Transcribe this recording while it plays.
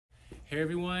Hey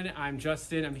everyone, I'm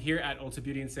Justin. I'm here at Ulta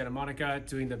Beauty in Santa Monica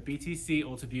doing the BTC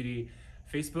Ulta Beauty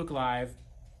Facebook Live,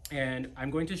 and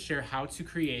I'm going to share how to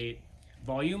create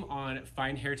volume on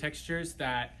fine hair textures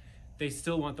that they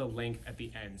still want the length at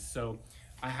the end. So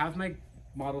I have my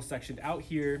model sectioned out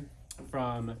here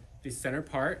from the center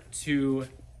part to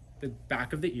the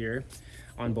back of the ear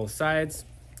on both sides.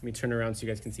 Let me turn around so you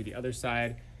guys can see the other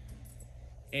side.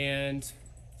 And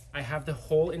I have the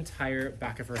whole entire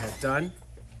back of her head done.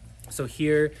 So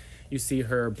here you see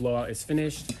her blowout is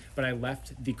finished, but I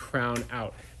left the crown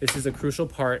out. This is a crucial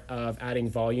part of adding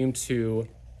volume to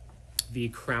the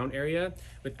crown area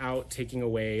without taking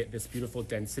away this beautiful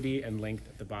density and length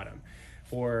at the bottom.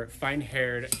 For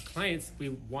fine-haired clients, we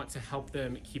want to help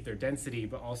them keep their density,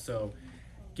 but also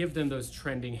give them those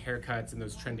trending haircuts and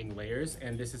those trending layers,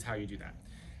 and this is how you do that.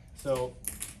 So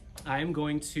I'm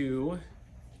going to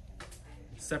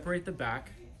separate the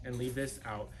back and leave this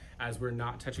out, as we're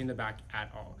not touching the back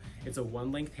at all. It's a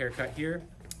one length haircut here,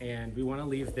 and we wanna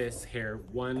leave this hair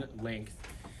one length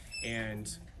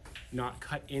and not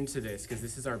cut into this, because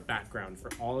this is our background for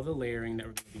all of the layering that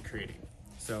we're gonna be creating.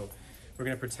 So we're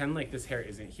gonna pretend like this hair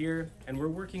isn't here, and we're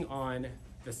working on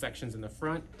the sections in the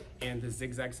front and the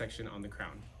zigzag section on the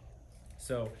crown.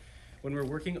 So when we're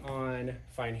working on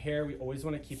fine hair, we always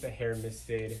wanna keep the hair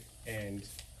misted and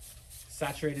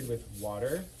saturated with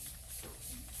water.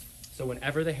 So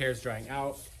whenever the hair is drying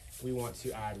out, we want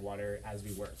to add water as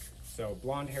we work. So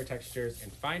blonde hair textures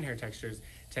and fine hair textures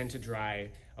tend to dry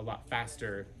a lot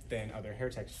faster than other hair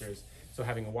textures. So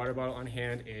having a water bottle on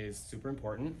hand is super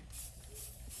important.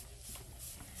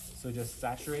 So just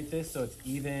saturate this so it's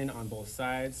even on both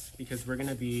sides, because we're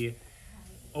gonna be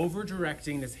over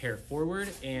directing this hair forward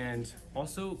and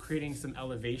also creating some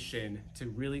elevation to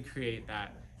really create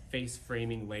that face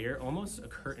framing layer, almost a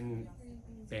curtain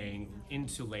bang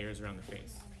into layers around the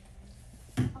face.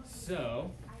 So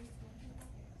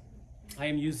I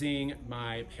am using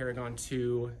my Paragon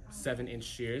 2 7-inch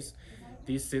shears.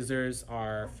 These scissors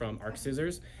are from Arc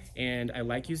Scissors, and I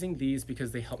like using these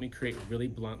because they help me create really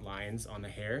blunt lines on the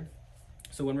hair.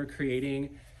 So when we're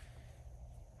creating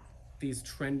these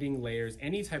trending layers,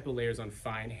 any type of layers on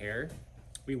fine hair,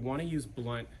 we want to use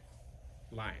blunt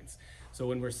lines. So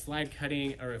when we're slide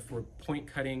cutting, or if we're point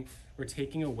cutting, we're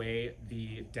taking away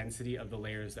the density of the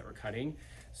layers that we're cutting.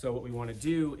 So what we want to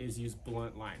do is use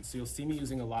blunt lines. So you'll see me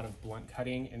using a lot of blunt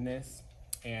cutting in this,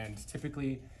 and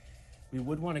typically we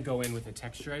would want to go in with a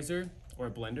texturizer or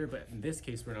a blender, but in this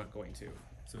case we're not going to.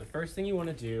 So the first thing you want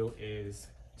to do is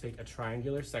take a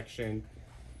triangular section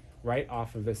right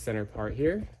off of the center part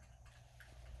here.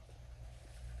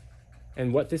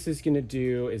 And what this is going to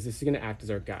do is this is going to act as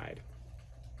our guide.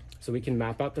 So we can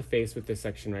map out the face with this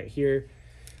section right here.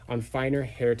 On finer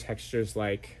hair textures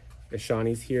like the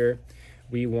Shawnees here,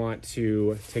 we want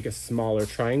to take a smaller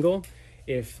triangle.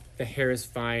 If the hair is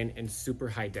fine and super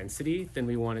high density, then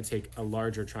we want to take a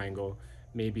larger triangle,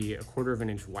 maybe 1/4 of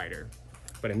an inch wider.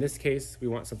 But in this case, we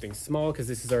want something small because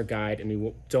this is our guide, and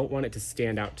we don't want it to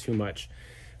stand out too much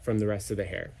from the rest of the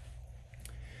hair.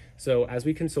 So as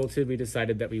we consulted, we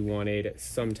decided that we wanted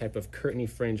some type of curtainy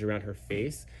fringe around her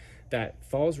face that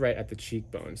falls right at the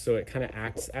cheekbone. So it kind of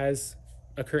acts as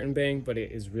a curtain bang, but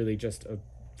it is really just a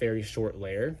very short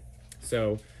layer.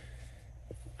 So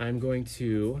I'm going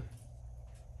to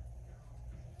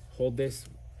hold this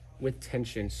with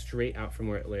tension straight out from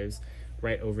where it lives,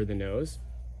 right over the nose,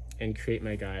 and create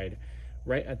my guide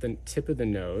right at the tip of the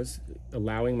nose,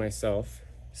 allowing myself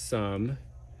some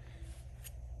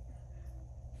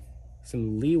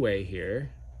leeway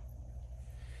here.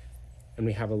 And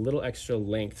we have a little extra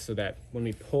length so that when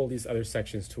we pull these other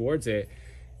sections towards it,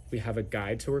 we have a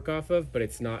guide to work off of, but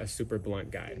it's not a super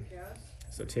blunt guide.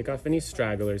 So take off any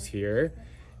stragglers here,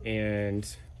 and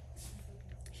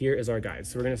here is our guide.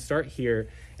 So we're gonna start here,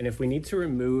 and if we need to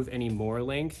remove any more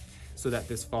length so that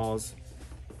this falls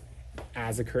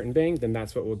as a curtain bang, then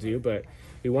that's what we'll do, but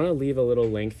we wanna leave a little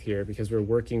length here because we're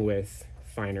working with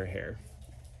finer hair.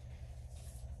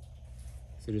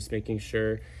 So just making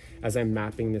sure as I'm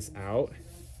mapping this out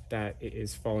that it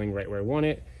is falling right where I want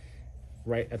it,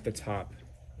 right at the top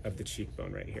of the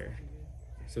cheekbone right here.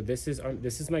 So this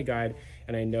is my guide,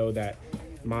 and I know that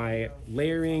my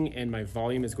layering and my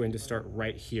volume is going to start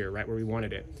right here, right where we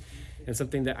wanted it. And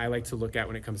something that I like to look at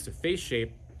when it comes to face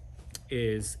shape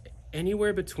is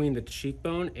anywhere between the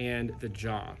cheekbone and the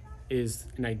jaw is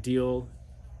an ideal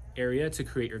area to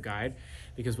create your guide,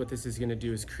 because what this is going to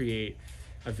do is create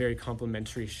a very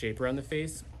complementary shape around the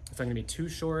face. It's not gonna be too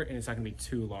short and it's not gonna be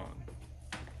too long.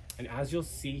 And as you'll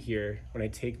see here, when I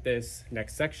take this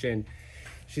next section,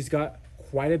 she's got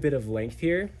quite a bit of length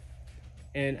here.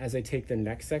 And as I take the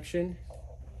next section,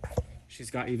 she's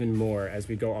got even more as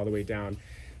we go all the way down.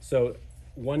 So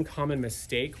one common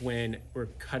mistake when we're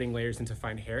cutting layers into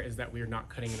fine hair is that we're not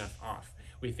cutting enough off.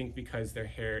 We think because their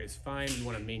hair is fine, we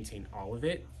want to maintain all of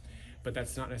it, but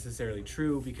that's not necessarily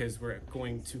true because we're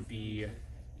going to be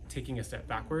taking a step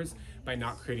backwards by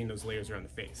not creating those layers around the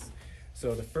face.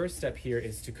 So the first step here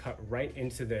is to cut right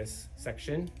into this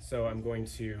section. So I'm going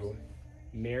to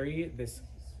marry this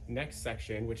next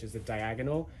section, which is the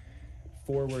diagonal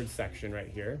forward section right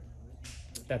here.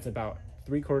 That's about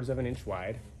 3/4 of an inch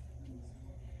wide.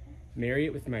 Marry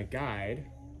it with my guide.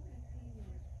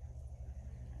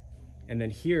 And then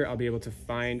here I'll be able to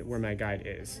find where my guide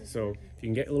is. So if you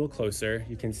can get a little closer,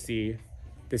 you can see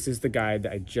this is the guide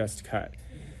that I just cut.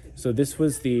 So this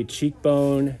was the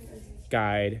cheekbone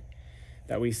guide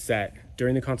that we set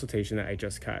during the consultation that I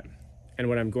just cut. And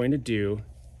what I'm going to do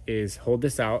is hold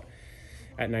this out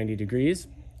at 90 degrees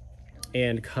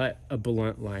and cut a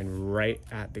blunt line right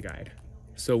at the guide.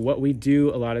 So what we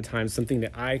do a lot of times, something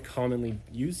that I commonly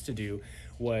used to do,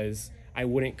 was I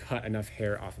wouldn't cut enough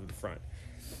hair off of the front.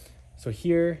 So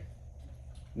here,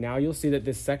 now you'll see that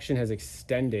this section has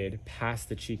extended past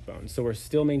the cheekbone. So we're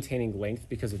still maintaining length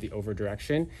because of the over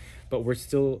direction, but we're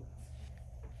still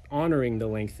honoring the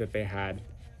length that they had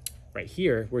right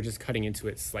here. We're just cutting into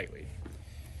it slightly.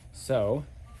 So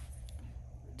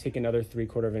take another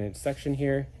 3/4 of an inch section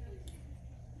here,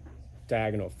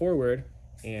 diagonal forward,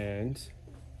 and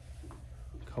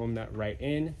comb that right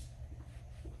in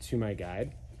to my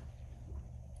guide.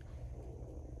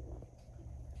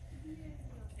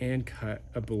 And cut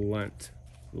a blunt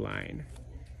line.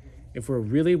 If we're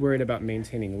really worried about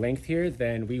maintaining length here,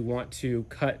 then we want to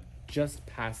cut just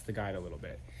past the guide a little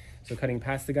bit. So cutting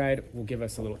past the guide will give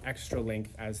us a little extra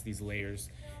length as these layers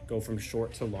go from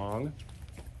short to long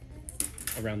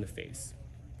around the face.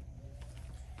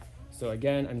 So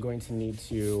again, I'm going to need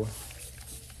to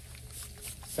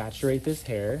saturate this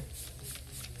hair.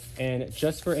 And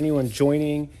just for anyone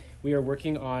joining, we are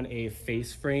working on a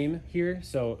face frame here.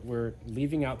 So we're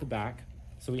leaving out the back.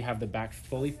 So we have the back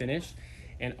fully finished,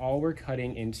 and all we're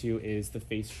cutting into is the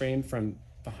face frame from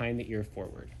behind the ear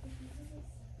forward.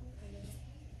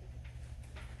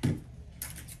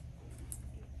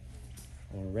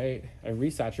 All right, I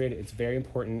resaturated. It's very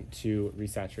important to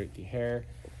resaturate the hair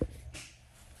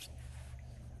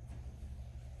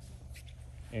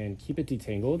and keep it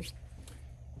detangled.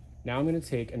 Now I'm going to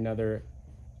take another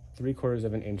 3/4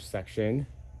 of an inch section,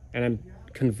 and I'm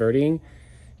converting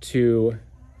to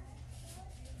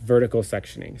vertical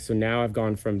sectioning. So now I've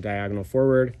gone from diagonal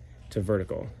forward to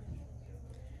vertical.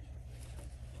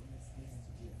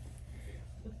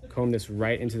 Comb this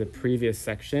right into the previous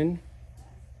section.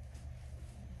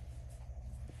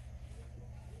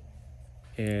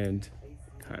 And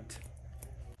cut.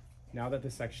 Now that the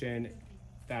section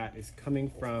that is coming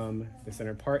from the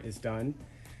center part is done,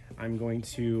 I'm going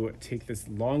to take this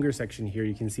longer section here.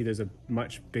 You can see there's a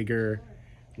much bigger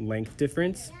length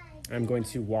difference. I'm going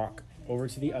to walk over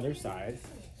to the other side.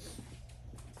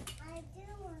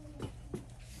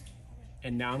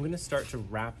 And now I'm going to start to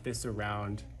wrap this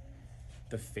around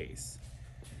the face.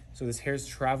 So this hair is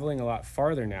traveling a lot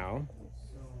farther now.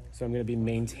 So I'm going to be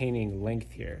maintaining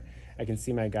length here. I can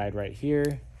see my guide right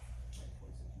here.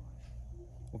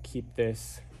 We'll keep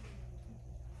this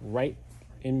right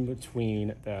in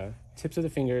between the tips of the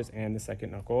fingers and the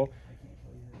second knuckle,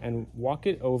 and walk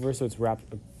it over so it's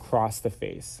wrapped across the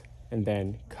face, and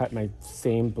then cut my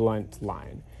same blunt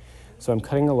line. So I'm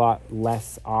cutting a lot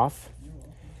less off,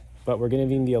 but we're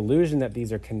giving the illusion that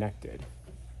these are connected.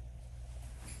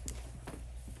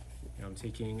 Now I'm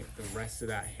taking the rest of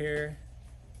that hair,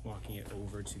 walking it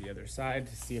over to the other side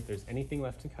to see if there's anything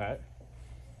left to cut.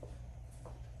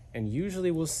 And usually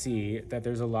we'll see that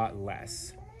there's a lot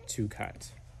less to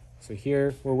cut. So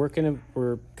here we're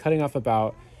cutting off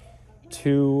about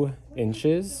 2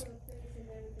 inches,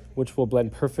 which will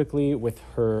blend perfectly with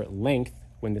her length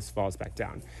when this falls back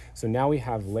down. So now we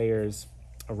have layers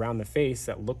around the face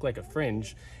that look like a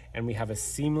fringe, and we have a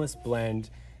seamless blend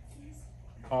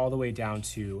all the way down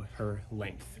to her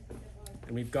length.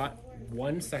 And we've got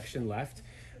one section left,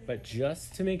 but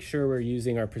just to make sure we're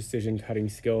using our precision cutting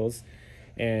skills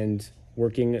and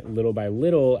working little by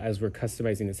little as we're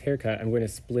customizing this haircut, I'm going to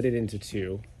split it into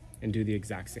 2 and do the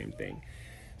exact same thing.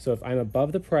 So if I'm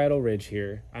above the parietal ridge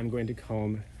here, I'm going to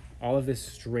comb all of this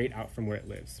straight out from where it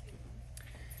lives.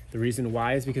 The reason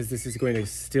why is because this is going to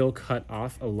still cut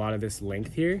off a lot of this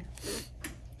length here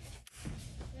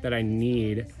that I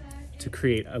need to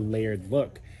create a layered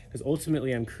look, because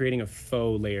ultimately I'm creating a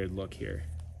faux layered look here.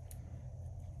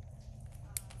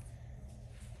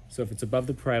 So if it's above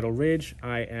the parietal ridge,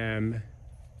 I am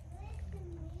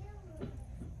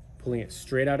pulling it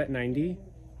straight out at 90.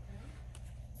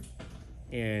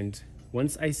 And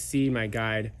once I see my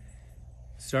guide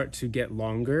start to get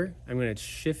longer, I'm going to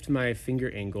shift my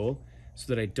finger angle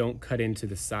so that I don't cut into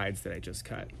the sides that I just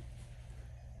cut.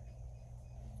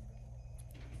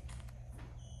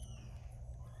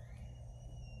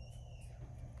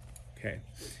 Okay,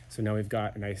 so now we've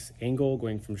got a nice angle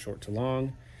going from short to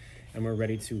long, and we're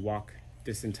ready to walk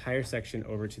this entire section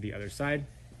over to the other side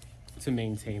to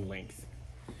maintain length.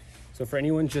 So for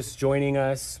anyone just joining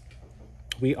us,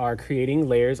 we are creating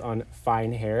layers on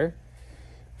fine hair.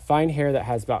 Fine hair that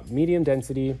has about medium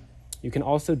density. You can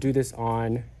also do this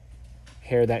on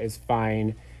hair that is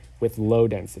fine with low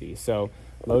density. So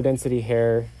low density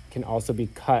hair can also be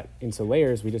cut into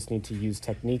layers. We just need to use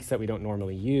techniques that we don't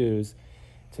normally use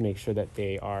to make sure that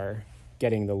they are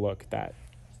getting the look that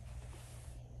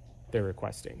they're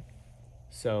requesting.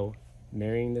 So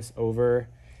marrying this over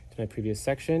to my previous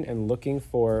section and looking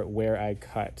for where I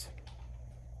cut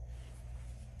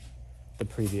the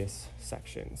previous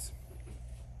sections.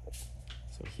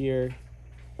 So here,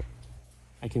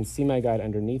 I can see my guide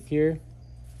underneath here.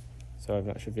 So I'm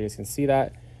not sure if you guys can see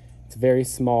that. It's very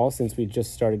small since we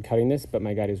just started cutting this, but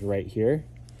my guide is right here.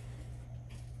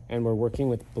 And we're working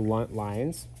with blunt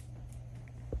lines.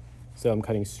 So I'm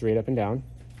cutting straight up and down.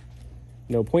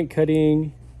 No point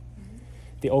cutting.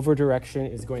 The over direction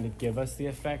is going to give us the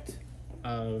effect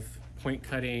of point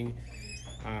cutting,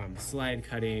 slide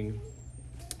cutting,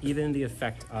 even the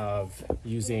effect of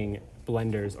using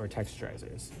blenders or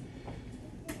texturizers.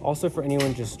 Also, for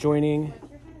anyone just joining,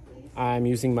 I'm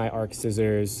using my arc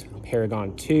scissors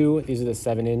Paragon 2. These are the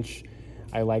 7-inch.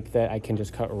 I like that I can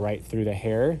just cut right through the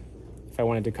hair. If I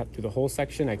wanted to cut through the whole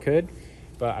section, I could,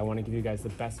 but I want to give you guys the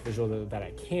best visual that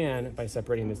I can by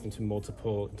separating this into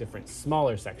multiple different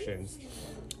smaller sections,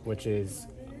 which is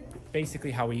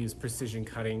basically how we use precision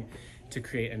cutting to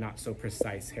create a not so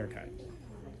precise haircut.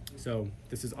 So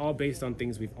this is all based on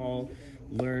things we've all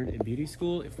learned in beauty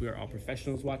school. If we are all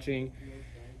professionals watching,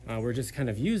 we're just kind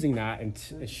of using that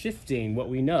and shifting what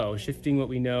we know, shifting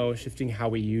how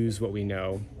we use what we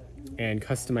know, and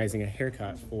customizing a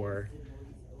haircut for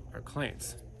our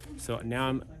clients. So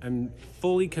now I'm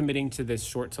fully committing to this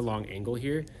short to long angle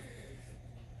here.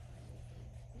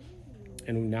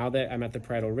 And now that I'm at the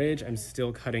parietal ridge, I'm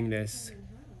still cutting this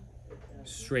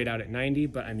straight out at 90,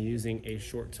 but I'm using a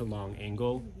short to long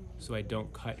angle so I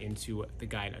don't cut into the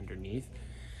guide underneath.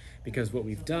 Because what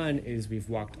we've done is we've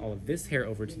walked all of this hair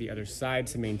over to the other side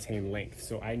to maintain length.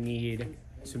 So I need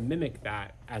to mimic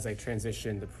that as I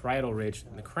transition the parietal ridge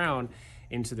and the crown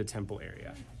into the temple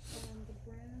area.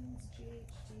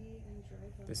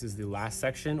 This is the last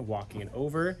section, walking it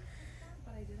over,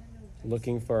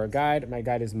 looking for a guide. My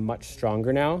guide is much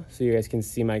stronger now, so you guys can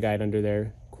see my guide under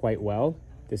there quite well.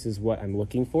 This is what I'm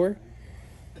looking for.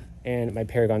 And my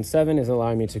Paragon 7 is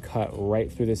allowing me to cut right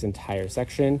through this entire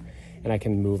section, and I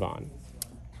can move on.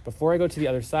 Before I go to the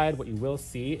other side, what you will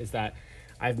see is that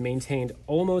I've maintained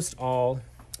almost all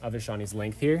of Ishani's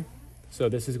length here. So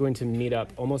this is going to meet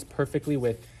up almost perfectly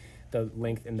with the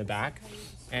length in the back.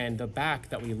 And the back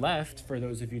that we left, for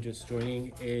those of you just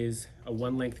joining, is a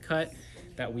 1 length cut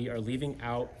that we are leaving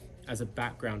out as a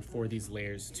background for these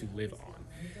layers to live on.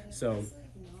 So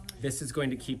this is going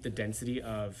to keep the density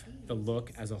of the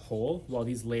look as a whole, while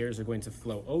these layers are going to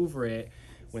flow over it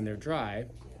when they're dry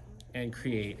and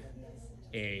create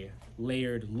a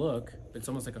layered look. It's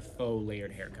almost like a faux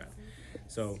layered haircut.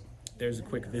 So there's a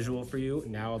quick visual for you.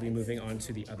 Now I'll be moving on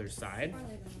to the other side.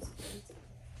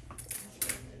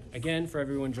 Again, for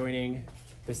everyone joining,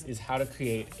 this is how to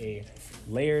create a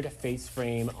layered face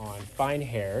frame on fine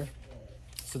hair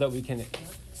so that we can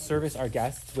service our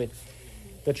guests with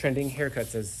the trending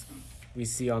haircuts as we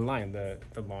see online, the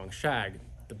long shag,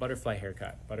 the butterfly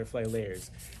haircut, butterfly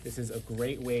layers. This is a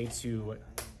great way to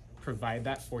provide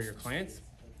that for your clients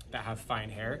that have fine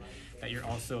hair, that you're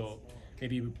also,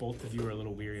 maybe both of you are a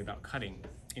little weary about cutting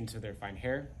into their fine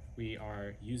hair. We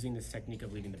are using this technique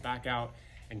of leaving the back out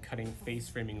and cutting face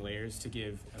framing layers to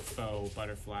give a faux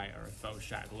butterfly or a faux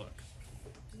shag look.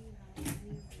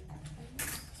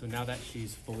 So now that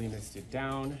she's fully misted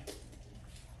down,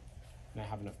 and I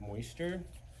have enough moisture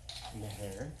in the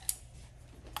hair,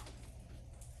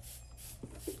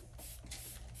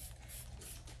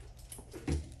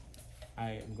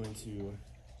 I am going to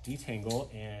detangle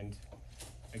and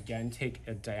again take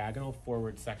a diagonal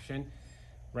forward section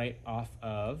right off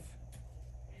of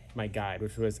my guide,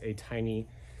 which was a tiny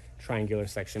triangular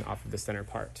section off of the center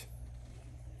part.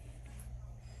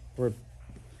 We're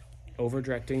over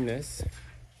directing this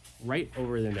right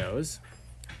over the nose,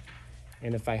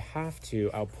 and if I have to,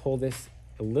 I'll pull this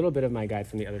a little bit of my guide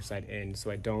from the other side in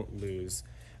so I don't lose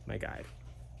my guide.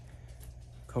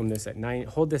 Comb this at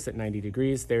hold this at 90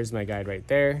 degrees. There's my guide right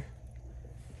there.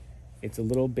 It's a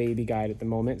little baby guide at the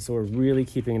moment, so we're really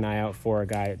keeping an eye out for a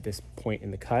guide at this point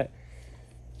in the cut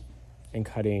and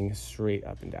cutting straight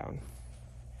up and down.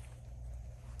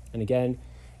 And again,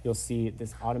 you'll see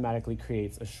this automatically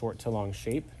creates a short to long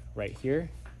shape right here,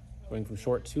 going from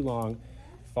short to long,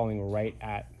 falling right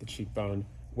at the cheekbone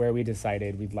where we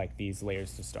decided we'd like these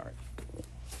layers to start.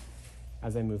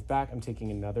 As I move back, I'm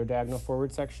taking another diagonal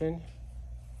forward section,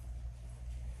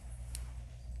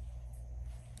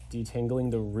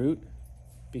 detangling the root,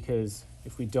 because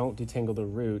if we don't detangle the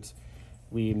root,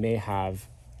 we may have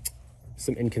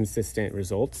some inconsistent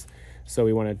results. So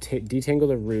we want to detangle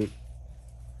the root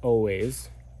always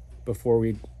before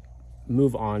we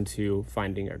move on to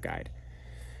finding our guide.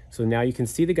 So now you can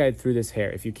see the guide through this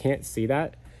hair. If you can't see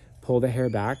that, pull the hair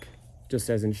back just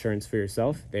as insurance for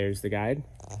yourself. There's the guide.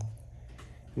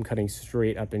 I'm cutting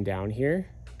straight up and down here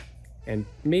and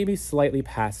maybe slightly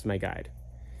past my guide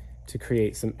to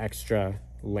create some extra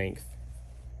length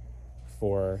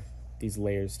for these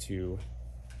layers to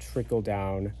trickle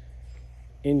down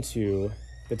into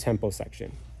the temple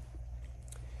section.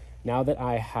 Now that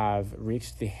I have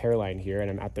reached the hairline here and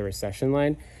I'm at the recession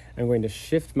line, I'm going to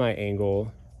shift my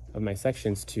angle of my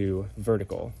sections to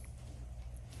vertical.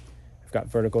 I've got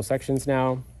vertical sections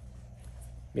now.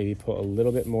 Maybe put a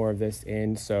little bit more of this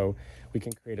in so we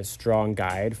can create a strong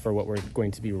guide for what we're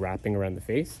going to be wrapping around the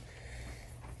face.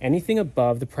 Anything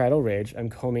above the parietal ridge, I'm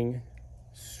combing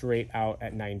straight out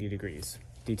at 90 degrees,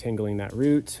 detangling that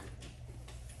root,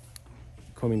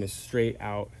 combing this straight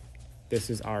out. This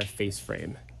is our face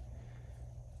frame.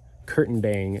 Curtain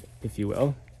bang, if you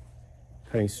will,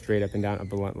 cutting straight up and down a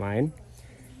blunt line.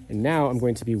 And now I'm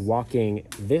going to be walking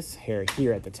this hair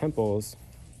here at the temples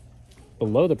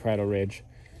below the parietal ridge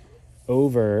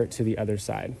over to the other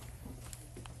side.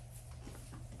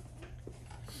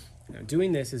 Now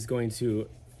doing this is going to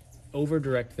over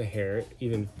direct the hair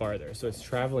even farther. So it's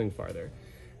traveling farther.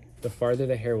 The farther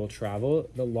the hair will travel,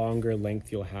 the longer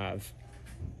length you'll have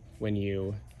when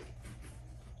you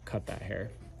cut that hair.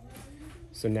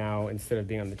 So now instead of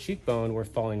being on the cheekbone, we're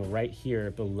falling right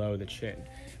here below the chin.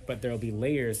 But there'll be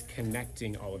layers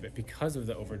connecting all of it because of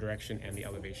the over direction and the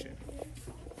elevation.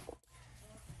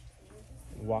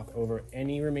 Walk over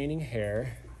any remaining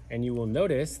hair and you will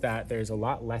notice that there's a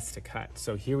lot less to cut.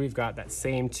 So here we've got that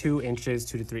same 2 inches,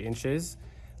 2 to 3 inches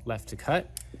left to cut.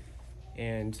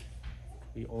 And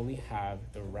we only have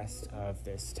the rest of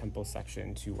this temple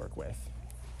section to work with.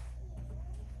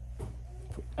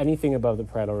 Anything above the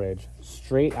parietal ridge,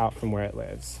 straight out from where it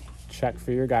lives. Check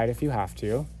for your guide if you have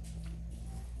to,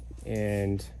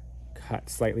 and cut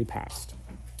slightly past.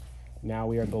 Now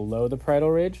we are below the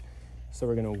parietal ridge, so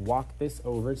we're gonna walk this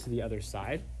over to the other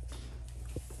side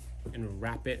and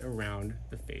wrap it around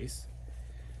the face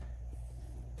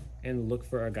and look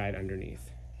for our guide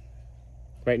underneath.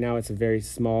 Right now it's a very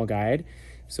small guide,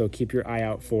 so keep your eye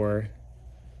out for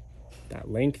that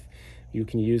length. You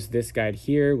can use this guide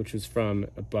here, which is from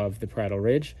above the parietal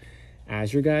ridge,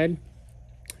 as your guide.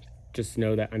 Just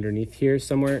know that underneath here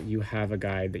somewhere, you have a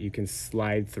guide that you can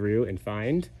slide through and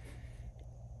find.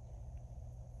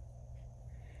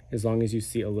 As long as you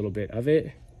see a little bit of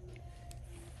it,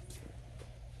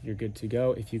 you're good to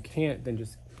go. If you can't, then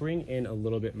just bring in a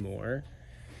little bit more.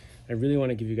 I really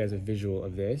want to give you guys a visual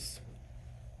of this.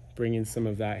 Bring in some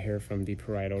of that hair from the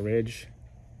parietal ridge.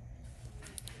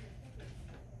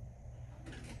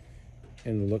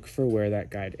 And look for where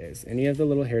that guide is. Any of the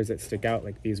little hairs that stick out,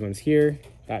 like these ones here,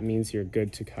 that means you're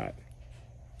good to cut.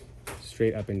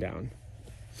 Straight up and down.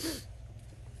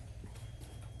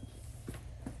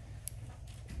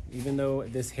 Even though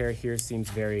this hair here seems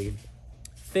very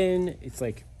thin, it's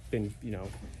like been,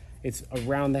 it's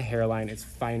around the hairline, it's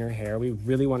finer hair. We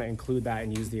really want to include that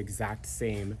and use the exact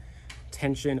same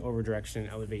tension, over direction,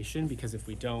 and elevation, because if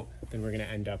we don't, then we're going to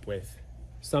end up with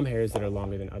some hairs that are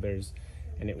longer than others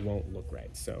and it won't look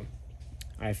right. So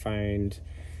I find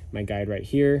my guide right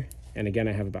here, and again,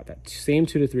 I have about that same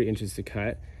 2 to 3 inches to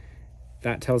cut.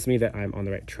 That tells me that I'm on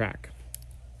the right track.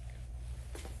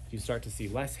 If you start to see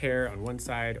less hair on one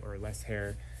side or less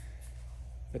hair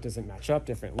that doesn't match up,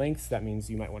 different lengths, that means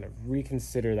you might want to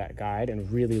reconsider that guide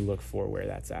and really look for where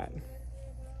that's at.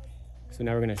 So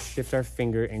now we're going to shift our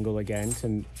finger angle again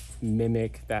to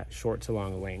mimic that short to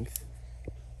long length.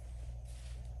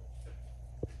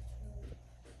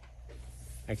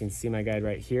 I can see my guide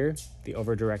right here. The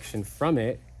over direction from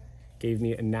it gave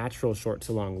me a natural short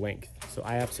to long length. So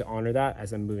I have to honor that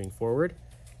as I'm moving forward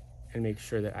and make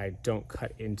sure that I don't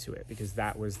cut into it, because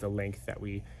that was the length that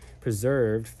we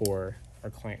preserved for our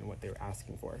client and what they were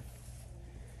asking for.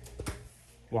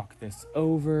 Walk this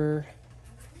over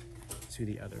to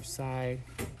the other side.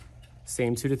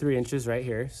 Same 2 to 3 inches right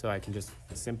here, so I can just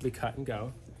simply cut and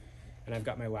go. And I've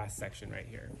got my last section right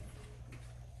here.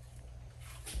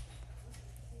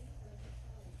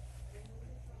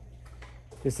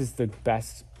 This is the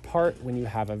best part when you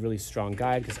have a really strong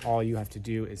guide, because all you have to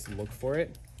do is look for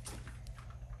it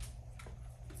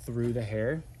through the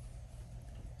hair,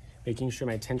 making sure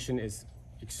my tension is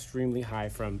extremely high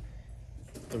from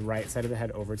the right side of the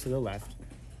head over to the left,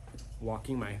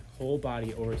 walking my whole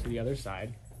body over to the other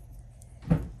side.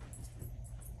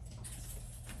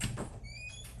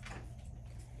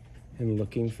 And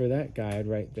looking for that guide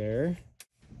right there.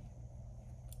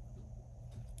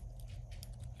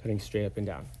 Cutting straight up and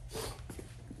down.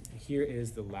 Here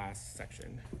is the last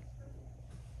section.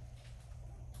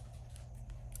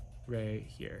 Right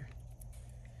here.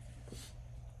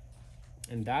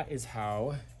 And that is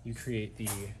how you create the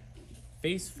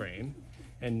face frame.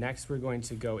 And next we're going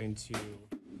to go into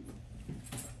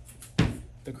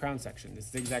the crown section. This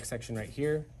zigzag section right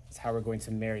here is how we're going to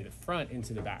marry the front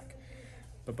into the back.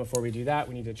 But before we do that,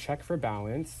 we need to check for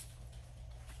balance.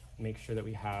 Make sure that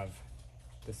we have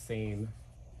the same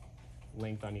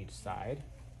length on each side.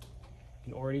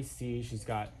 You can already see she's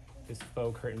got this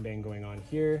faux curtain bang going on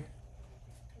here,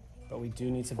 but we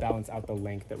do need to balance out the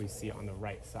length that we see on the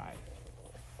right side.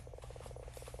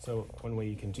 So one way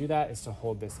you can do that is to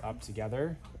hold this up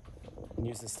together and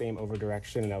use the same over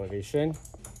direction and elevation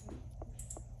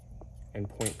and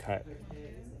point cut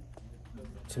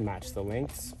to match the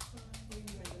lengths.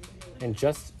 And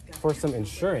just for some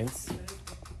insurance,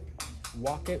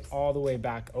 walk it all the way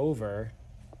back over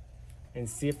and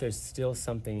see if there's still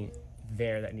something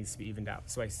there that needs to be evened out.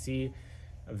 So I see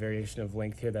a variation of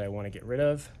length here that I want to get rid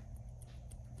of.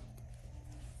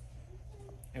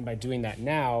 And by doing that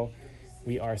now,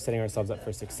 we are setting ourselves up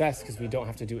for success because we don't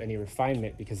have to do any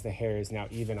refinement because the hair is now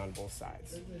even on both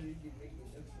sides.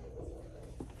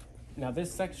 Now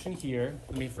this section here,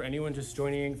 for anyone just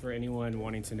joining, for anyone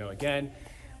wanting to know again,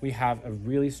 we have a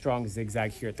really strong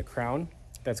zigzag here at the crown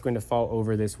that's going to fall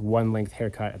over this one length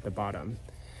haircut at the bottom.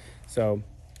 So I'm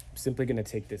simply going to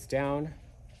take this down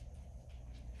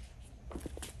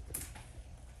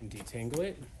and detangle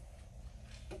it.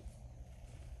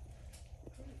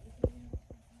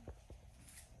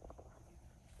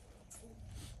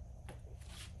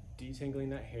 Detangling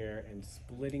that hair and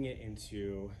splitting it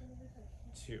into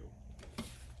two.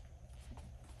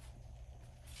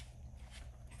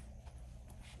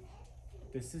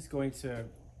 This is going to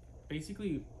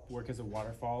basically work as a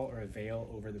waterfall or a veil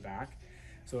over the back.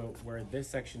 So where this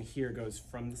section here goes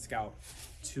from the scalp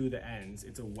to the ends,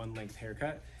 it's a one length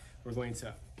haircut. We're going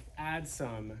to add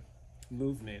some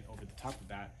movement over the top of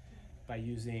that by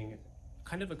using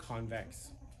kind of a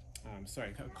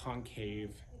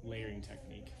concave layering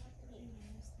technique.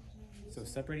 So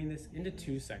separating this into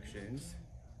two sections,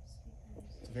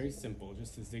 it's very simple,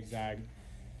 just a zigzag.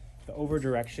 The over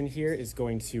direction here is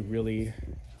going to really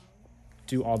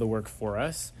do all the work for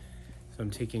us. So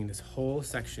I'm taking this whole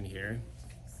section here,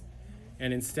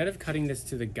 and instead of cutting this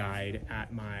to the guide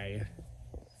at my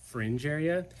fringe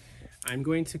area, I'm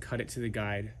going to cut it to the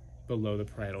guide below the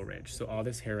parietal ridge. So all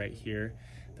this hair right here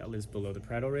that lives below the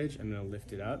parietal ridge, I'm gonna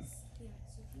lift it up.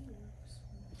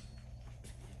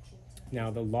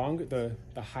 Now the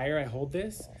higher I hold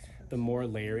this, the more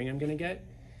layering I'm gonna get.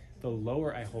 The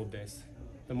lower I hold this,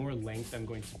 the more length I'm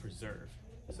going to preserve.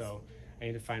 So I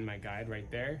need to find my guide right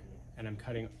there, and I'm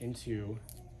cutting into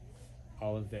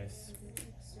all of this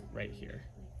right here.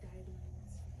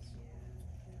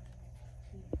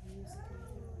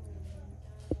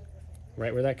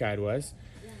 Right where that guide was.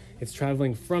 It's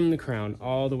traveling from the crown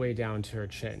all the way down to her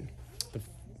chin.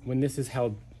 When this is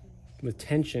held with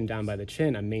tension down by the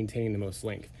chin, I'm maintaining the most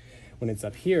length. When it's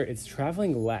up here, it's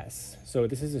traveling less. So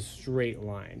this is a straight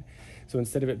line. So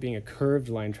instead of it being a curved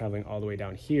line traveling all the way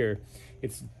down here,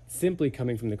 it's simply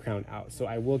coming from the crown out. So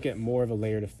I will get more of a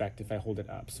layered effect if I hold it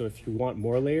up. So if you want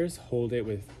more layers, hold it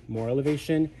with more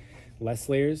elevation, less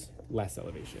layers, less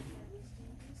elevation.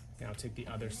 Now take the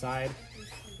other side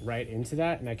right into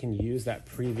that, and I can use that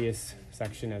previous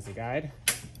section as a guide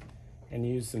and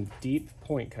use some deep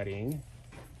point cutting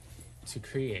to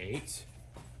create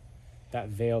that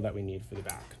veil that we need for the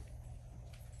back.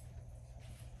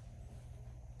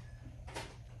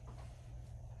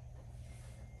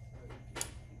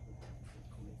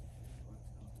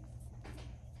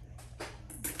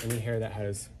 Any hair that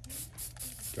has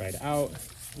dried out,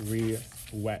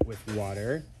 re-wet with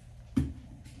water.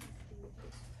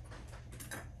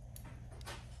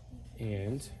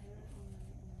 And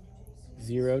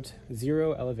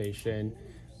zero elevation,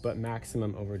 but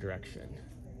maximum over direction.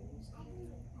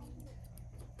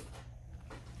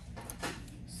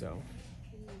 So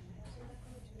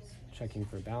checking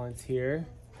for balance here.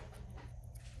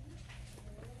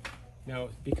 Now,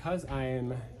 because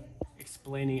I'm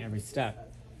explaining every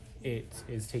step, it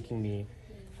is taking me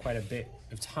quite a bit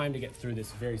of time to get through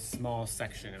this very small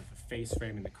section of the face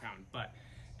frame and the crown. But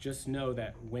just know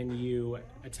that when you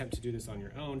attempt to do this on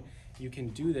your own, you can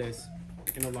do this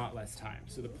in a lot less time.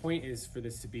 So the point is for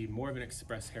this to be more of an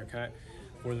express haircut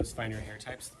for those finer hair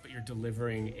types, but you're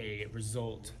delivering a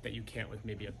result that you can't with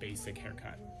maybe a basic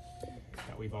haircut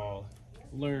that we've all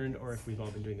learned, or if we've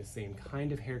all been doing the same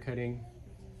kind of hair cutting.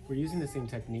 We're using the same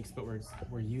techniques, but we're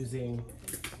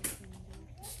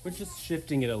just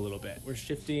shifting it a little bit. We're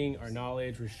shifting our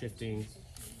knowledge, we're shifting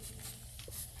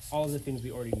all of the things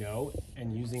we already know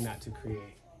and using that to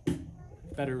create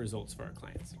better results for our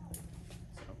clients.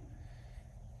 So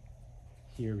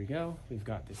here we go, we've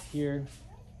got this here.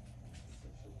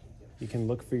 You can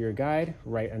look for your guide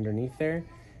right underneath there.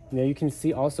 Now you can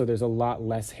see also there's a lot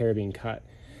less hair being cut.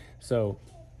 So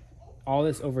all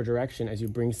this over direction as you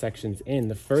bring sections in,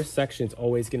 the first section is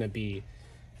always gonna be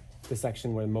the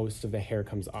section where most of the hair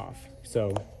comes off.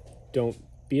 So don't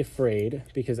be afraid,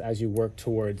 because as you work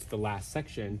towards the last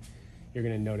section, you're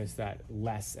gonna notice that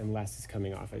less and less is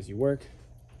coming off as you work,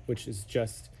 which is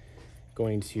just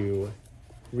going to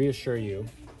reassure you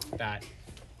that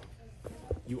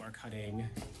you are cutting,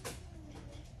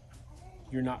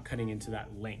 you're not cutting into that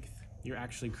length. You're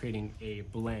actually creating a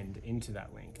blend into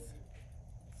that length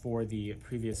for the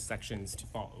previous sections to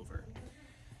fall over.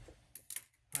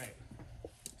 All right,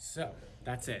 so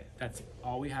that's it. That's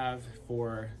all we have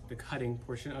for the cutting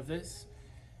portion of this.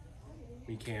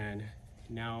 We can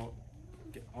now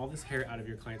get all this hair out of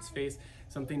your client's face.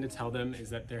 Something to tell them is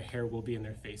that their hair will be in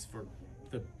their face for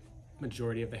the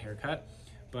majority of the haircut,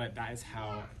 but that is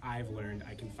how I've learned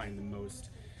I can find the most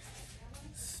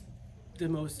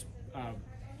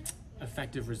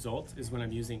effective result is when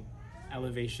I'm using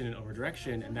elevation and over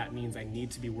direction, and that means I need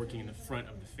to be working in the front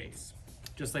of the face.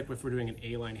 Just like if we're doing an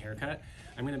A-line haircut,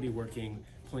 I'm gonna be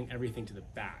pulling everything to the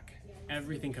back.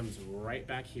 Everything comes right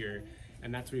back here,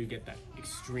 and that's where you get that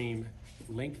extreme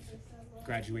length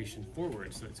graduation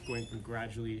forward. So it's going from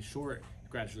gradually short,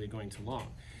 gradually going to long.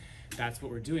 That's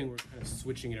what we're doing. We're kind of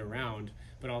switching it around,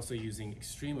 but also using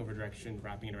extreme over direction,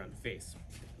 wrapping it around the face.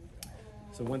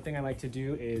 So one thing I like to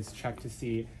do is check to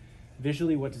see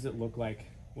visually what does it look like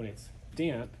when it's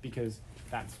damp, because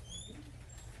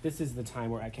this is the time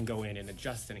where I can go in and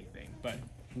adjust anything. But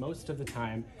most of the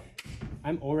time,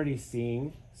 I'm already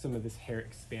seeing some of this hair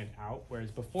expand out,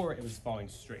 whereas before it was falling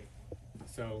straight.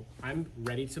 So I'm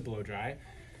ready to blow dry.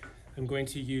 I'm going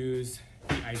to use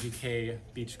the IGK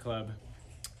Beach Club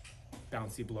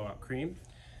Bouncy Blowout Cream.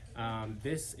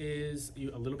 This is,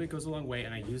 a little bit goes a long way,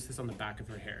 and I use this on the back of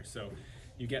her hair. So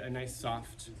you get a nice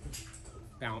soft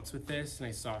bounce with this,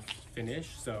 nice soft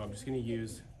finish. So I'm just gonna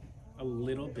use a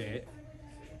little bit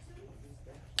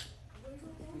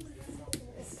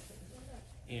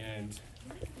and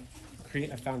create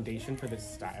a foundation for this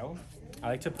style. I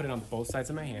like to put it on both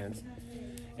sides of my hands.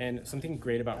 And something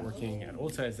great about working at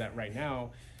Ulta is that right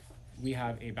now we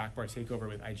have a back bar takeover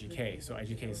with IGK. So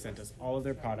IGK has sent us all of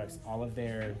their products, all of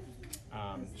their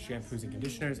shampoos and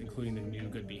conditioners, including the new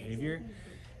Good Behavior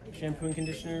shampoo and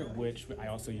conditioner, which I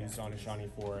also used on Ashani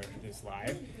for this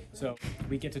live. So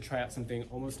we get to try out something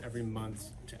almost every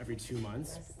month to every 2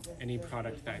 months. Any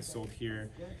product that I sold here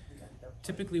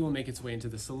typically will make its way into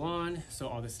the salon, so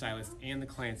all the stylists and the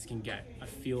clients can get a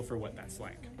feel for what that's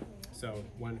like. So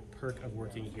one perk of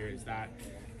working here is that.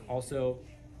 Also,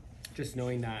 just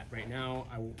knowing that right now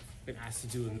I've been asked to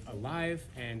do a live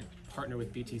and partner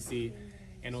with BTC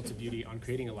and Ulta Beauty on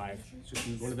creating a live. It's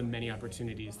just one of the many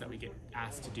opportunities that we get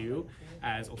asked to do,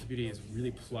 as Ulta Beauty is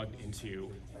really plugged into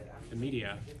the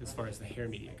media as far as the hair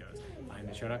media goes.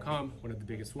 BehindTheChair.com, one of the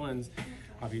biggest ones,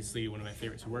 obviously one of my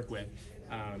favorites to work with.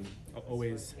 I'll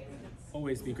always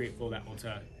be grateful that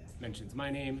Ulta mentions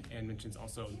my name and mentions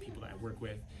also the people that I work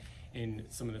with in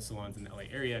some of the salons in the LA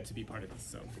area to be part of this.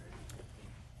 So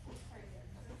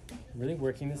really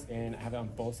working this in. I have it on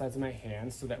both sides of my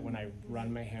hands so that when I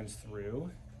run my hands through,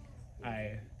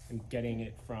 I am getting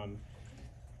it from,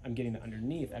 I'm getting the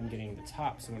underneath, I'm getting the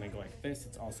top. So when I go like this,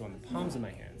 it's also on the palms of my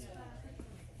hands.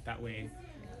 That way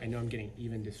I know I'm getting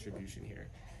even distribution here.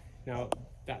 Now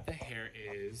that the hair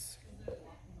is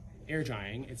air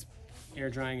drying, it's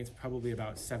probably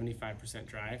about 75%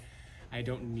 dry. I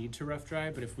don't need to rough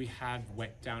dry, but if we have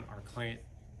wet down our client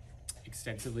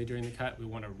extensively during the cut, we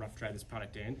want to rough dry this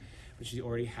product in, but she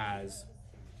already has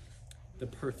the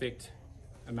perfect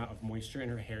amount of moisture in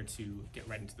her hair to get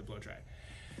right into the blow dry.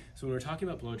 So when we're talking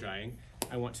about blow drying,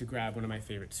 I want to grab one of my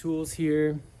favorite tools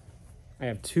here. I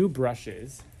have two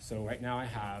brushes. So right now I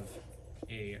have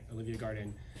a Olivia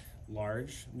Garden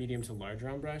large, medium to large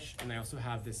round brush, and I also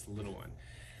have this little one.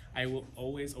 I will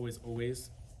always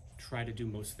try to do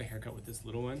most of the haircut with this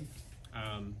little one,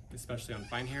 especially on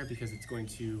fine hair, because it's going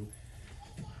to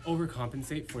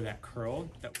overcompensate for that curl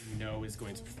that we know is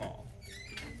going to fall.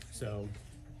 So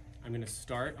I'm gonna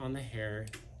start on the hair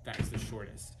that is the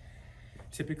shortest.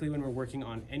 Typically when we're working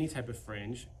on any type of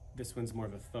fringe, this one's more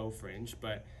of a faux fringe,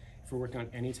 but if we're working on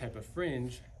any type of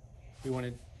fringe, we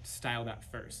wanna style that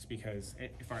first, because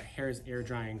if our hair is air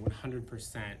drying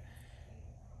 100%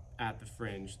 at the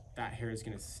fringe, that hair is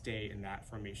gonna stay in that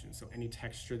formation. So any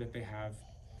texture that they have,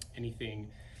 anything,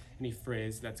 any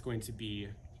frizz, that's going to be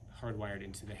hardwired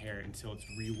into the hair until it's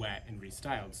re-wet and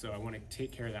restyled. So I wanna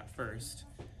take care of that first.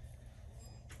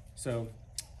 So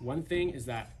one thing is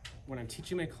that when I'm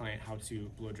teaching my client how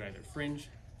to blow dry their fringe,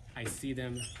 I see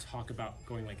them talk about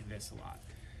going like this a lot,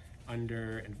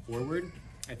 under and forward.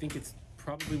 I think it's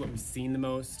probably what we've seen the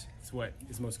most. It's what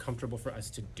is most comfortable for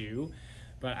us to do,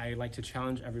 but I like to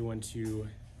challenge everyone to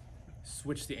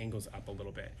switch the angles up a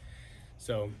little bit.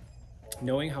 So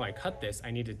knowing how I cut this,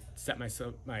 I need to set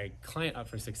my client up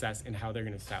for success in how they're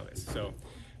gonna style this. So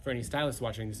for any stylists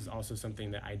watching, this is also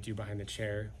something that I do behind the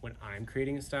chair when I'm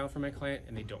creating a style for my client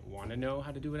and they don't wanna know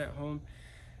how to do it at home.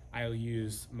 I'll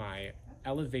use my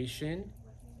elevation,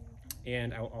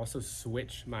 and I'll also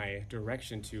switch my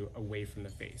direction to away from the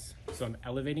face. So I'm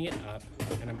elevating it up,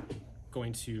 and I'm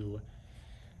going to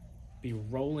be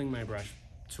rolling my brush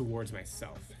towards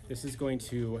myself. This is going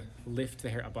to lift the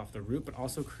hair up off the root, but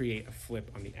also create a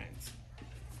flip on the ends.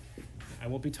 I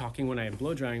won't be talking when I am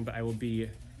blow drying, but I will be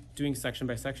doing section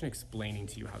by section, explaining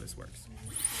to you how this works.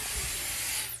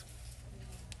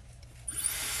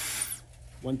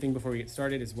 One thing before we get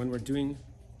started is when we're doing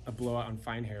a blowout on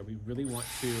fine hair, we really want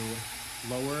to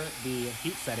lower the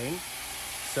heat setting.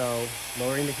 So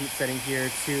lowering the heat setting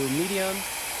here to medium,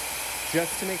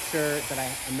 just to make sure that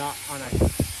I'm not on a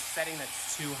setting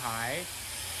that's too high,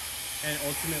 and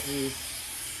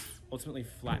ultimately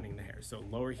flattening the hair. So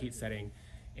lower heat setting,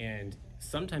 and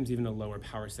sometimes even a lower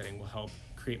power setting will help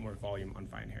create more volume on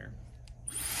fine hair.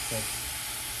 So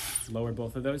lower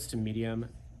both of those to medium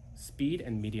speed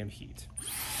and medium heat.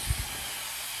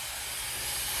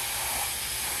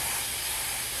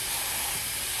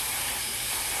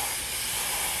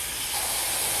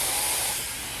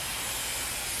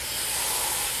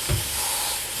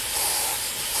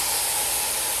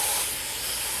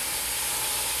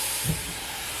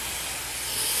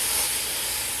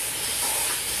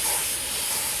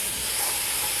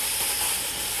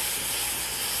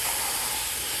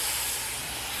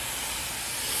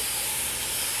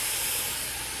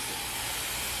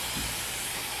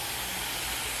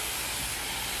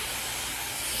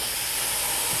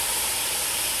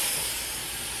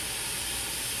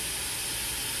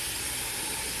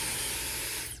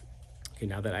 Okay,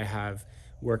 now that I have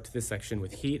worked this section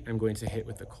with heat, I'm going to hit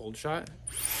with the cold shot.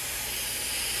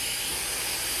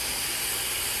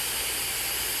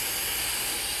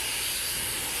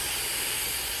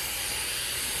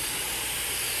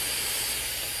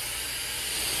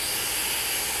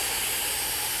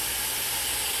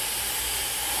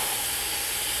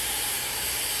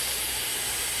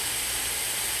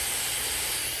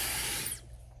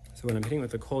 So when I'm hitting with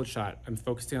the cold shot, I'm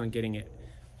focusing on getting it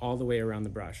all the way around the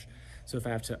brush. So if I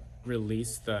have to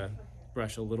release the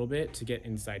brush a little bit to get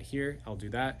inside here, I'll do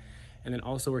that. And then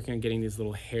also working on getting these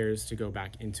little hairs to go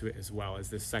back into it as well, as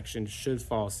this section should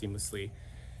fall seamlessly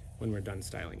when we're done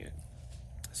styling it.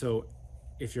 So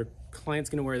if your client's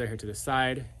gonna wear their hair to the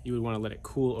side, you would wanna let it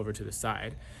cool over to the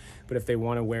side. But if they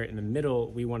wanna wear it in the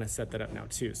middle, we wanna set that up now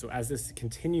too. So as this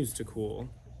continues to cool,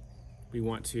 we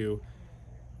want to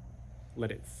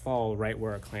let it fall right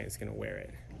where our client is gonna wear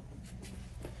it.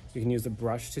 You can use the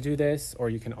brush to do this, or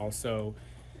you can also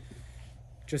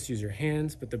just use your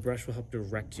hands, but the brush will help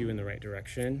direct you in the right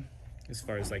direction as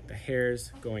far as like the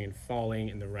hairs going and falling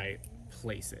in the right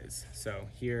places. So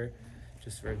here,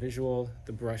 just for a visual,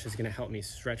 the brush is gonna help me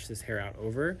stretch this hair out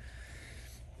over,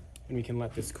 and we can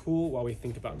let this cool while we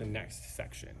think about the next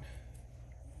section.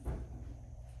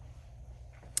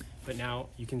 But now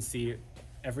you can see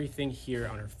everything here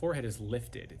on her forehead is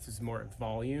lifted. It's just more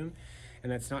volume.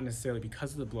 And that's not necessarily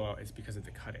because of the blowout, it's because of the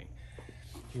cutting.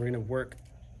 We're gonna work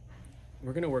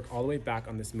all the way back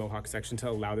on this mohawk section to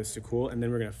allow this to cool, and then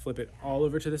we're gonna flip it all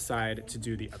over to the side to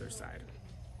do the other side.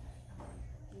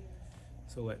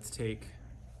 So let's take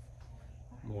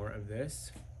more of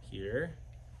this here,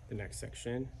 the next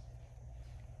section.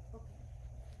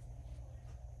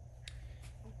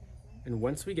 And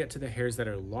once we get to the hairs that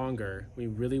are longer, we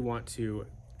really want to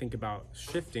think about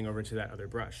shifting over to that other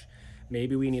brush.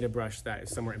 Maybe we need a brush that is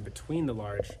somewhere in between the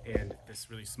large and this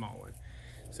really small one.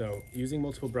 So using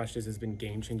multiple brushes has been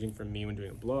game-changing for me when doing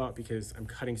a blowout, because I'm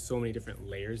cutting so many different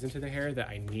layers into the hair that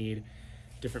I need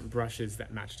different brushes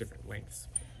that match different lengths.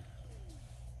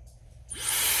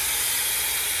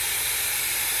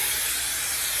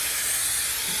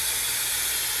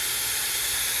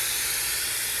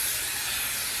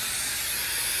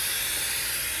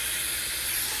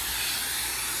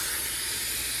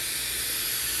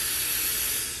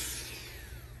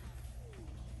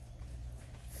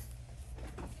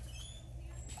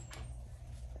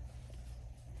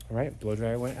 All right, blow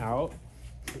dryer went out.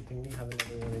 Good thing we have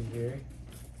another one in here.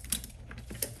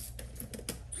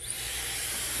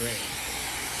 Great.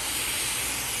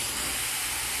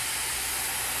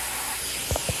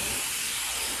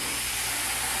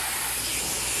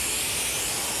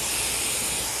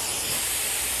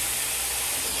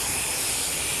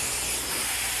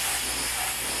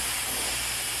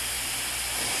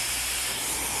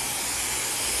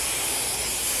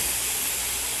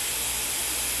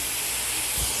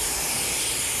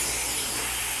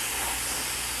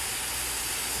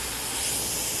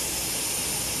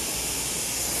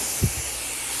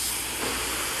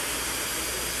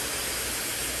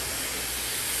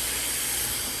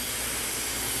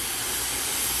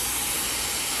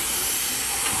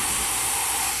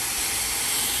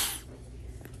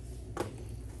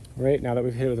 Right, now that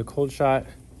we've hit it with a cold shot,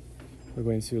 we're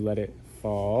going to let it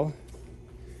fall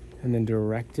and then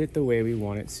direct it the way we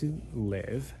want it to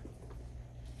live.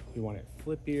 We want it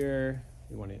flippier,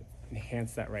 we want to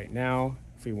enhance that right now.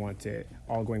 If we want it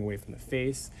all going away from the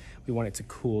face, we want it to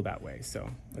cool that way. So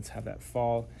let's have that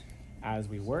fall as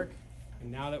we work.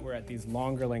 And now that we're at these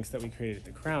longer lengths that we created at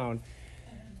the crown,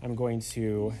 I'm going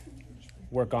to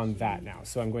work on that now.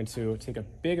 So I'm going to take a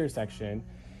bigger section.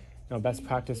 Now, best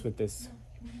practice with this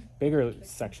bigger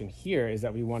section here is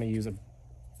that we want to use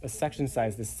a section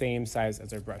size the same size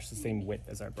as our brush, the same width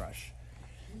as our brush.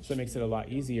 So it makes it a lot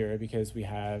easier because we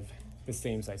have the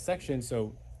same size section.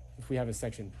 So if we have a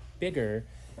section bigger,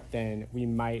 then we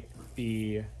might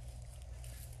be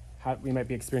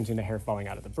experiencing the hair falling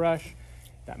out of the brush.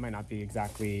 That might not be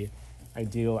exactly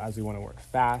ideal as we want to work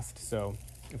fast. So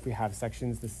if we have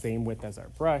sections the same width as our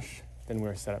brush, then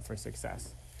we're set up for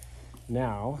success.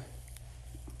 Now,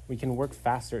 we can work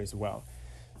faster as well.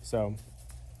 So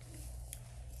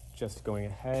just going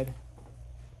ahead,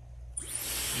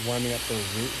 warming up the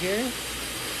root here.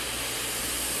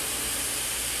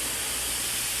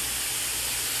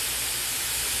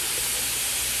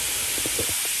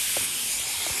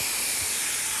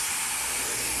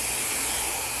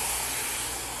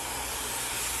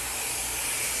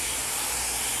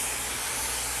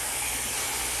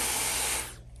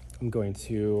 I'm going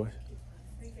to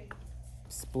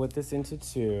split this into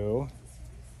two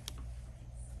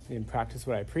and practice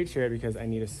what I preach here, because I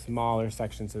need a smaller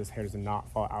section so this hair does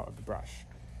not fall out of the brush.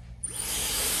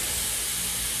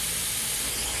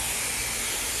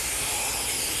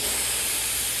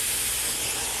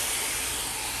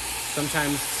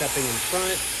 Sometimes stepping in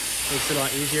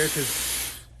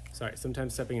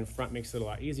front makes it a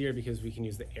lot easier because we can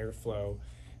use the airflow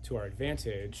to our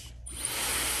advantage.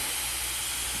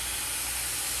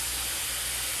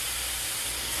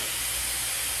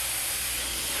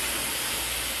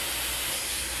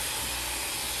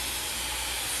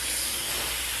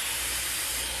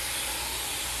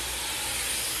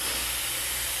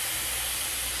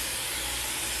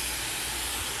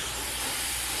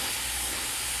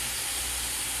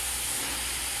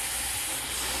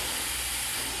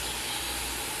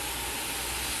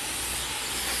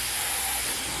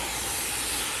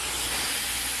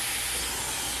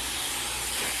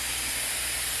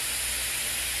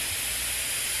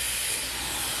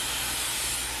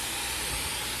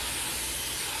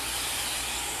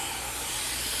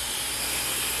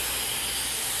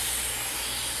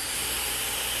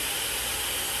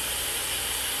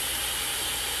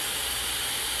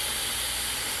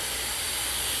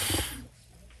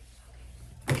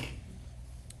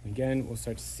 Again, we'll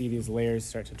start to see these layers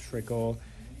start to trickle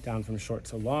down from short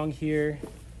to long here,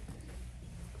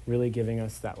 really giving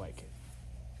us that like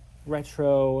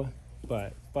retro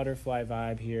but butterfly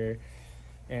vibe here.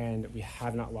 And we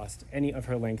have not lost any of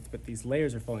her length, but these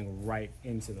layers are falling right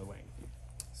into the length.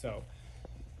 So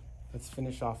let's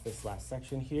finish off this last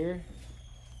section here.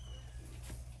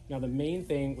 Now the main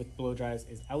thing with blow dries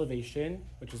is elevation,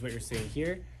 which is what you're seeing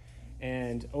here,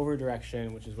 and over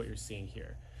direction, which is what you're seeing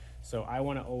here. So I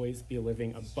want to always be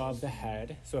living above the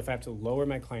head. So if I have to lower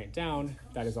my client down,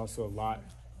 that is also a lot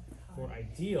more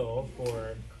ideal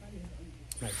for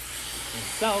my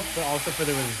myself, but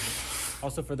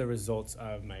also for the results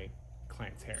of my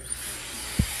client's hair.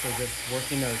 So just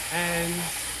working those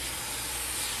ends.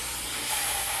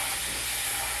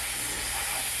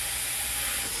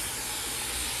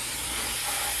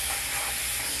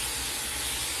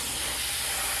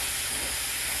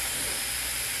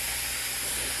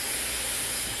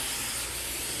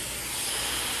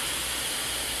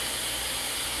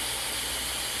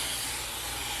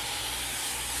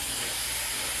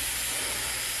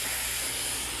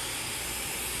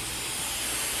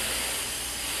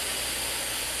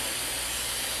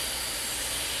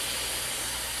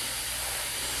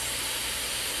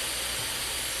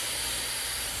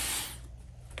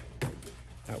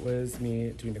 That was me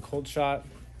doing the cold shot.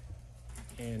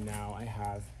 And now I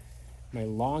have my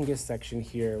longest section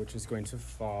here, which is going to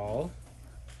fall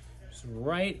just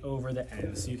right over the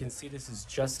end. So you can see this is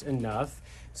just enough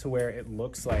to where it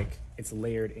looks like it's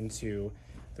layered into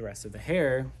the rest of the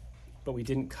hair, but we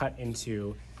didn't cut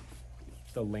into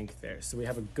the length there. So we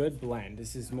have a good blend.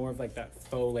 This is more of like that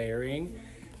faux layering,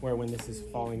 where when this is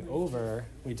falling over,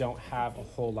 we don't have a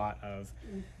whole lot of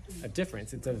a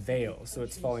difference. It's a veil, so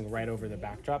it's falling right over the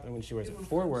backdrop, and when she wears it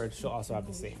forward, she'll also have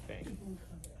the same thing.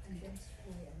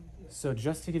 So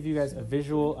just to give you guys a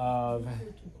visual of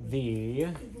the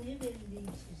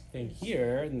thing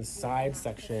here in the side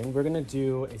section, we're gonna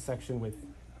do a section with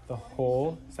the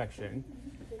whole section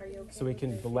so we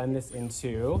can blend this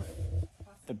into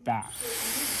the back.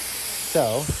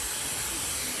 So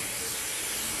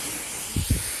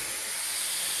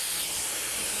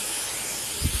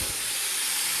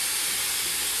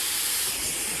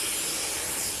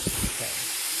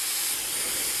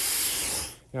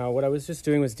now what I was just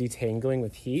doing was detangling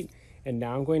with heat, and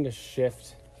now I'm going to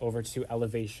shift over to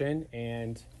elevation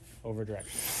and over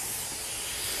direction.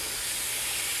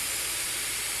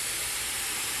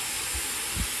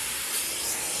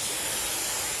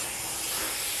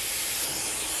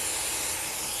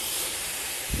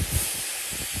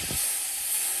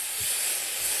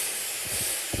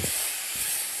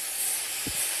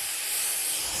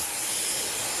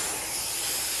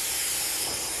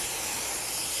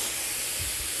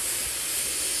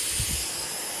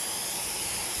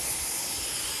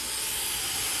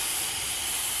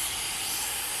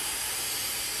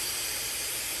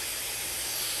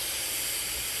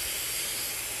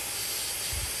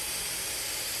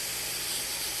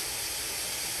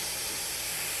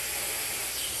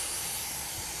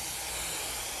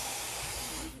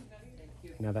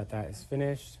 Now that that is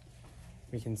finished,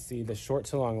 we can see the short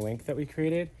to long length that we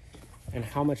created and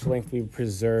how much length we've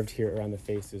preserved here around the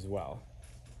face as well.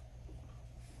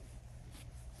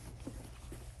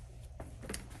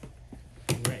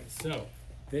 Right, so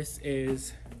this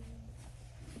is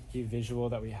the visual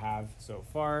that we have so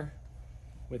far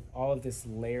with all of this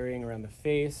layering around the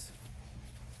face,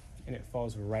 and it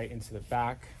falls right into the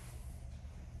back.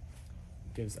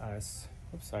 Gives us,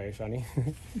 oops, sorry, Shani.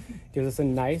 Gives us a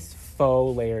nice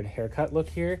faux layered haircut look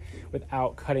here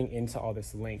without cutting into all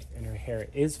this length. And her hair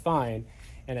is fine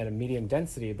and at a medium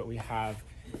density, but we have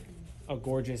a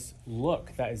gorgeous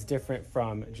look that is different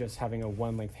from just having a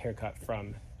one length haircut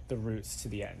from the roots to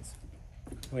the ends.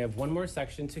 We have one more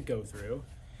section to go through,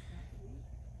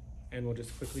 and we'll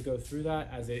just quickly go through that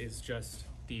as it is just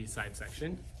the side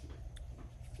section.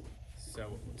 So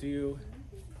what we'll do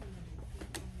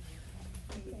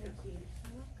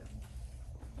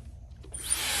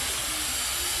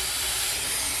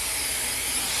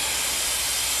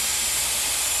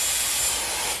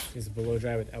is blow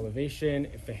dry with elevation.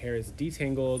 If the hair is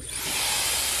detangled,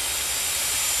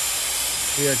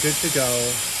 we are good to go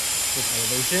with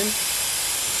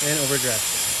elevation and over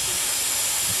direction.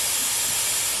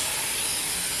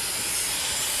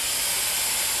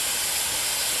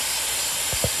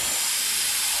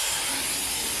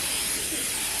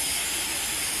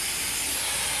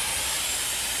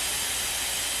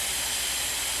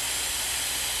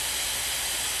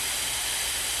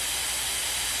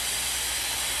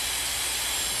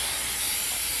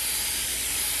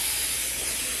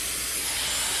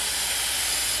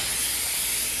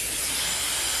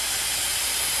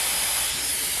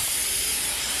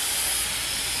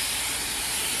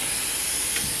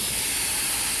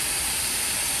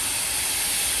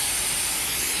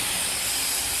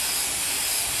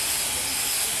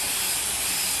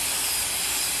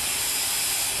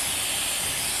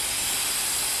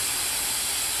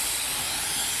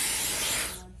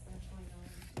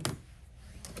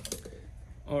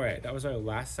 All right, that was our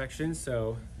last section,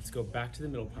 so let's go back to the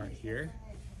middle part here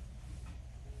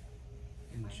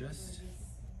and just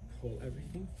pull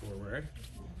everything forward.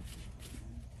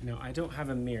 Now, I don't have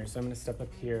a mirror, so I'm gonna step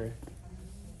up here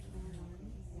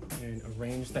and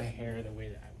arrange the hair the way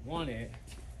that I want it.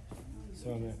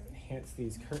 So I'm gonna enhance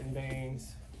these curtain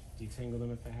bangs, detangle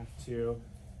them if I have to.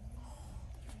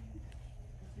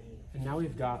 And now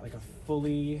we've got like a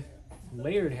fully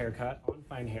layered haircut on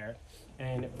fine hair,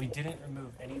 and we didn't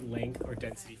remove any length or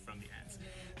density from the ends.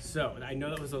 So I know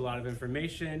that was a lot of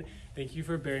information. Thank you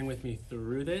for bearing with me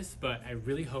through this, but I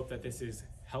really hope that this is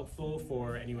helpful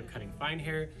for anyone cutting fine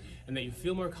hair and that you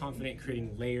feel more confident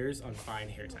creating layers on fine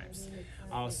hair types.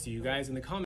 I'll see you guys in the comments.